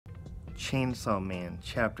Chainsaw Man,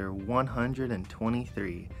 Chapter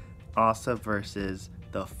 123, Asa versus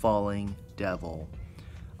the Falling Devil.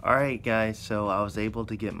 Alright guys, so I was able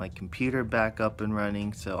to get my computer back up and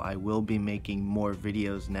running, so I will be making more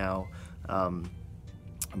videos now.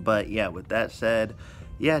 But yeah, with that said,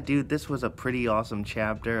 yeah dude, this was a pretty awesome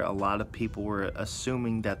chapter. A lot of people were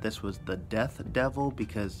assuming that this was the Death Devil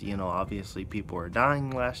because, you know, obviously people were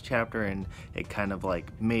dying last chapter and it kind of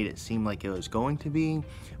like made it seem like it was going to be,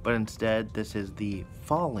 but instead this is the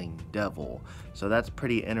Falling Devil. So that's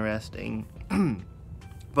pretty interesting.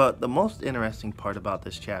 But the most interesting part about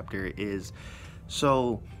this chapter is,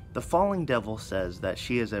 so the Falling Devil says that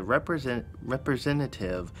she is a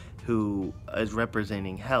representative who is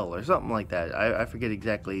representing hell or something like that. I forget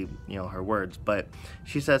exactly, you know, her words, but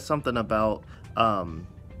she says something about,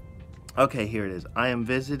 okay, here it is. I am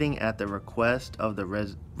visiting at the request of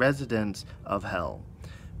the residents of hell.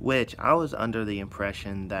 Which I was under the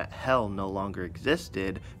impression that hell no longer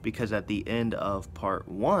existed because at the end of part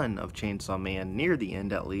 1 of Chainsaw Man, near the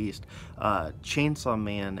end at least, Chainsaw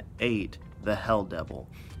Man ate the Hell Devil.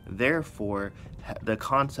 Therefore, the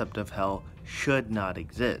concept of hell should not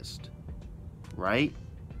exist, right?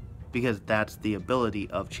 Because that's the ability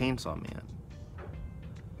of Chainsaw Man.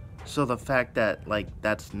 So the fact that, like,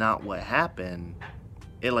 that's not what happened,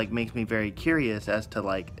 it like makes me very curious as to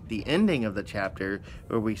like the ending of the chapter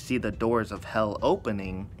where we see the doors of hell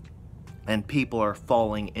opening and people are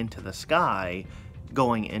falling into the sky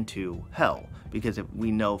going into hell, because if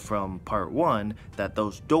we know from part 1 that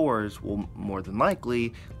those doors will more than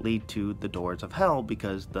likely lead to the doors of hell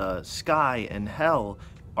because the sky and hell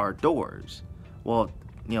are doors. Well,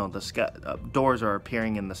 you know, the sky, doors are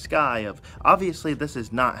appearing in the sky of, obviously this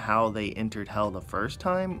is not how they entered hell the first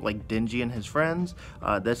time, like Denji and his friends.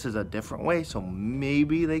 This is a different way, so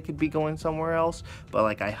maybe they could be going somewhere else, but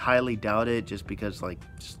like I highly doubt it, just because like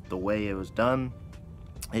just the way it was done.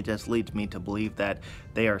 It just leads me to believe that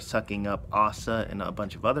they are sucking up Asa and a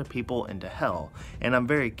bunch of other people into hell. And I'm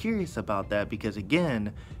very curious about that because,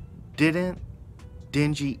 again, didn't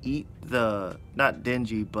Denji eat the, not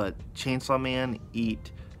Denji, but Chainsaw Man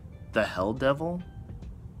eat the Hell Devil?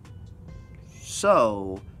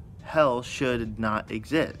 So, hell should not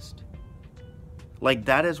exist. Like,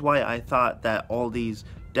 that is why I thought that all these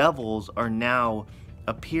devils are now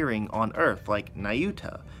appearing on Earth, like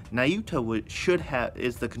Nayuta. Nayuta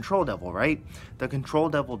is the Control Devil, right? The Control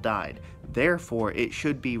Devil died. Therefore, it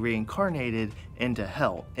should be reincarnated into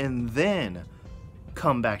hell and then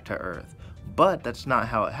come back to Earth. But that's not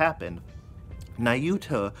how it happened.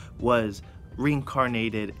 Nayuta was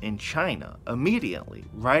reincarnated in China immediately,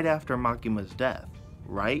 right after Makima's death,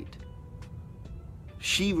 right?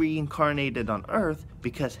 She reincarnated on Earth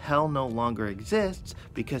because hell no longer exists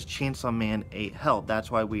because Chainsaw Man ate hell.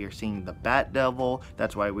 That's why we are seeing the Bat Devil,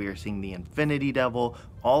 that's why we are seeing the Infinity Devil,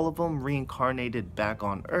 all of them reincarnated back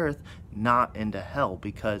on Earth, not into hell,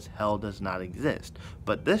 because hell does not exist.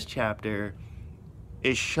 But this chapter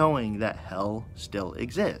is showing that hell still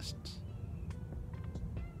exists.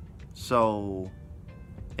 So,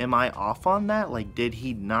 am I off on that? Like, did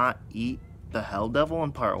he not eat the Hell Devil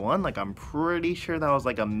in part 1? Like, I'm pretty sure that was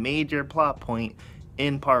like a major plot point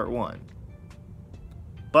in part 1.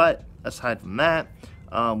 But aside from that,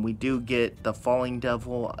 we do get the Falling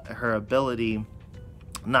Devil. Her ability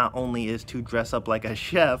not only is to dress up like a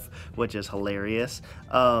chef, which is hilarious,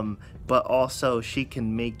 but also she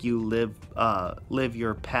can make you live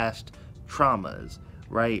your past traumas,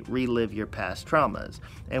 right? Relive your past traumas.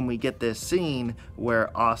 And we get this scene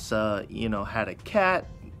where Asa, you know, had a cat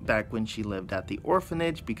back when she lived at the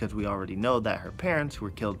orphanage, because we already know that her parents were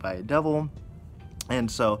killed by a devil. And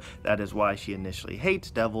so that is why she initially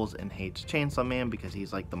hates devils and hates Chainsaw Man, because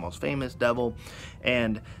he's like the most famous devil.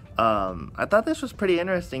 And I thought this was pretty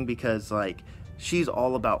interesting because like she's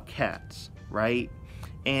all about cats, right?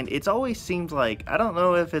 And it's always seems like, I don't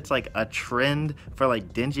know if it's like a trend for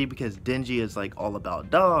like Denji, because Denji is like all about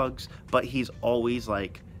dogs, but he's always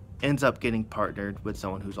like ends up getting partnered with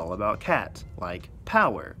someone who's all about cats, like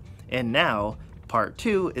Power. And now part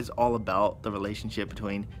 2 is all about the relationship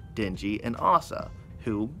between Denji and Asa,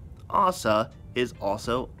 who Asa is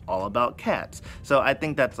also all about cats. So I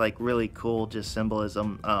think that's like really cool, just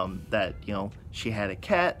symbolism, that, you know, she had a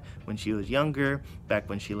cat when she was younger, back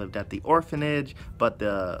when she lived at the orphanage, but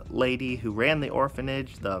the lady who ran the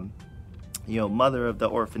orphanage, the, you know, mother of the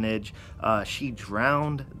orphanage, she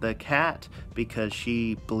drowned the cat because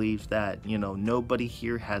she believes that, you know, nobody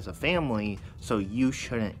here has a family, so you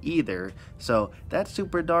shouldn't either. So that's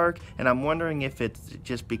super dark, and I'm wondering if it's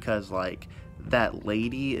just because like that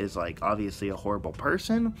lady is like obviously a horrible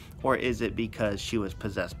person, or is it because she was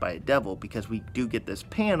possessed by a devil? Because we do get this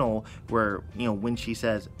panel where, you know, when she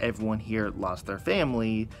says everyone here lost their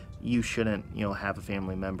family, you shouldn't, you know, have a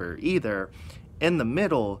family member either. In the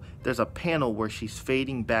middle, there's a panel where she's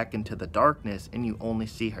fading back into the darkness and you only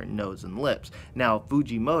see her nose and lips. Now,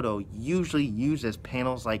 Fujimoto usually uses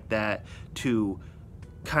panels like that to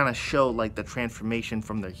kind of show like the transformation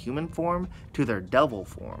from their human form to their devil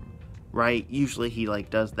form, right? Usually he like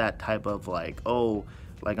does that type of like, oh,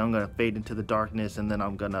 like I'm gonna fade into the darkness and then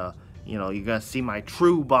I'm gonna, you know, you're gonna see my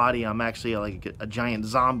true body, I'm actually like a giant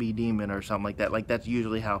zombie demon or something like that. Like that's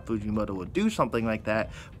usually how Fujimoto would do something like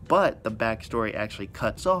that, but the backstory actually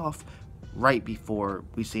cuts off right before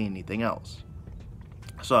we see anything else.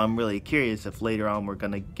 So I'm really curious if later on we're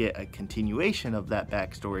going to get a continuation of that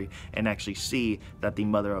backstory and actually see that the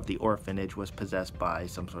mother of the orphanage was possessed by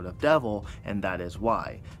some sort of devil, and that is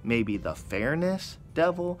why. Maybe the fairness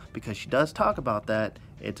devil, because she does talk about that.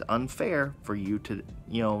 It's unfair for you to,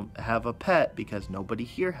 you know, have a pet because nobody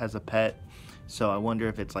here has a pet. So I wonder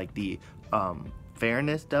if it's like the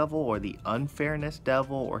fairness devil or the unfairness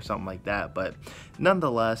devil or something like that. But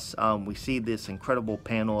nonetheless, we see this incredible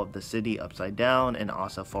panel of the city upside down and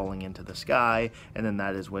Asa falling into the sky, and then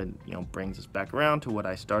that is when, you know, brings us back around to what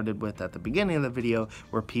I started with at the beginning of the video,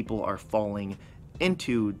 where people are falling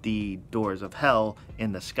into the doors of hell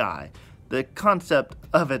in the sky. The concept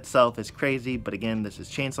of itself is crazy, but again, this is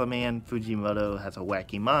Chainsaw Man. Fujimoto has a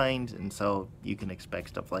wacky mind, and so you can expect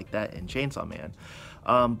stuff like that in Chainsaw Man.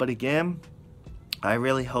 But again, I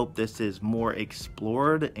really hope this is more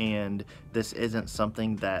explored and this isn't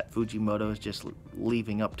something that Fujimoto is just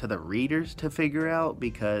leaving up to the readers to figure out,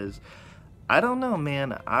 because I don't know,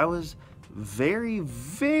 man. I was very,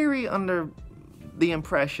 very under the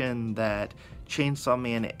impression that Chainsaw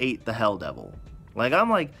Man ate the Hell Devil. Like,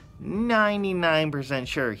 I'm like 99%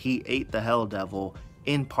 sure he ate the Hell Devil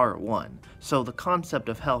in part 1. So the concept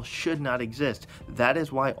of hell should not exist. That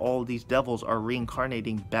is why all these devils are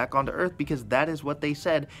reincarnating back onto Earth, because that is what they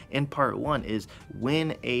said in part 1, is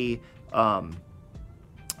when a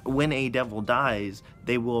devil dies,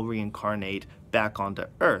 they will reincarnate back onto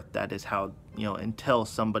Earth. That is how, you know, until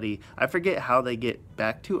somebody, I forget how they get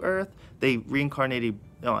back to Earth, they reincarnated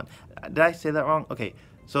on. Did I say that wrong? Okay,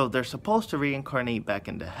 so they're supposed to reincarnate back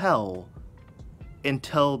into hell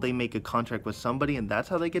until they make a contract with somebody, and that's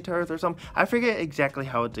how they get to Earth or something. I forget exactly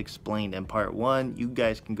how it's explained in part 1. You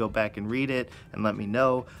guys can go back and read it and let me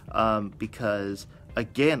know, because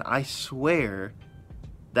again, I swear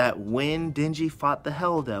that when Denji fought the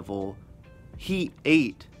Hell Devil, he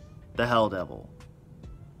ate the Hell Devil.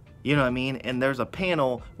 You know what I mean? And there's a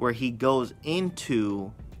panel where he goes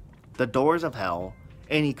into the doors of hell,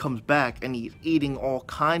 and he comes back and he's eating all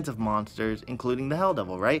kinds of monsters, including the Hell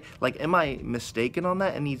Devil, right? Like, am I mistaken on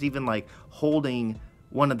that? And he's even like holding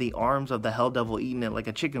one of the arms of the Hell Devil, eating it like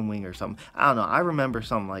a chicken wing or something. I don't know. I remember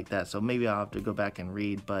something like that. So maybe I'll have to go back and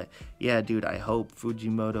read. But yeah, dude, I hope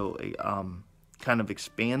Fujimoto kind of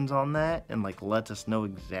expands on that and like lets us know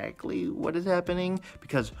exactly what is happening.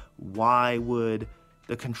 Because why would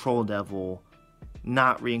the Control Devil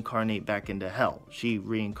not reincarnate back into hell? She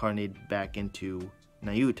reincarnated back into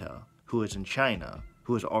Nayuta, who is in China,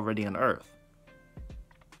 who is already on Earth.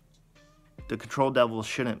 The Control Devil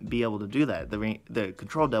shouldn't be able to do that. The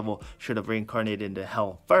Control Devil should have reincarnated into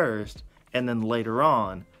hell first, and then later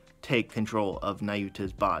on take control of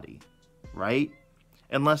Nayuta's body, right?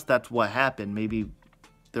 Unless that's what happened. Maybe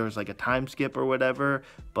there was like a time skip or whatever,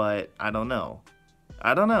 but I don't know.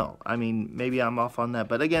 I mean, maybe I'm off on that.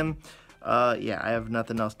 But again, yeah, I have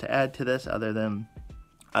nothing else to add to this other than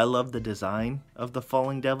I love the design of the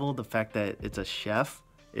Falling Devil. The fact that it's a chef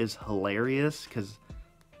is hilarious, because,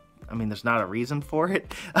 I mean, there's not a reason for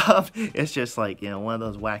it. It's just like, you know, one of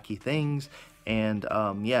those wacky things. And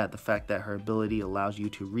yeah, the fact that her ability allows you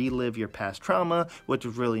to relive your past trauma, which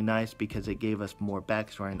was really nice because it gave us more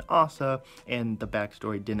backstory in Asa, and the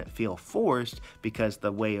backstory didn't feel forced because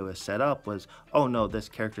the way it was set up was, oh no, this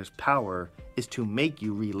character's power is to make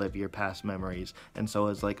you relive your past memories. And so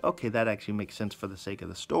it's like, okay, that actually makes sense for the sake of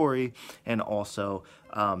the story, and also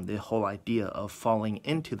the whole idea of falling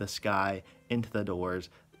into the sky, into the doors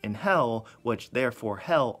in hell, which therefore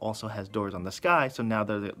hell also has doors on the sky. So now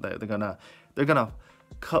they're gonna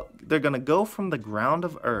go from the ground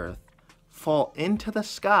of Earth, fall into the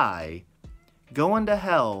sky, go into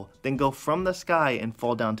hell, then go from the sky and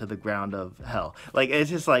fall down to the ground of hell. Like, it's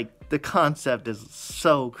just like, the concept is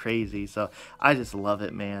so crazy. So I just love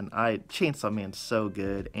it, man. Chainsaw Man's so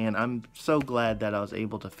good, and I'm so glad that I was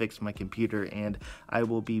able to fix my computer, and I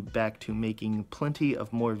will be back to making plenty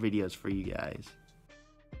of more videos for you guys.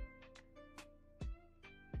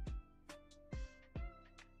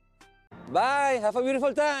 Bye! Have a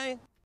beautiful time!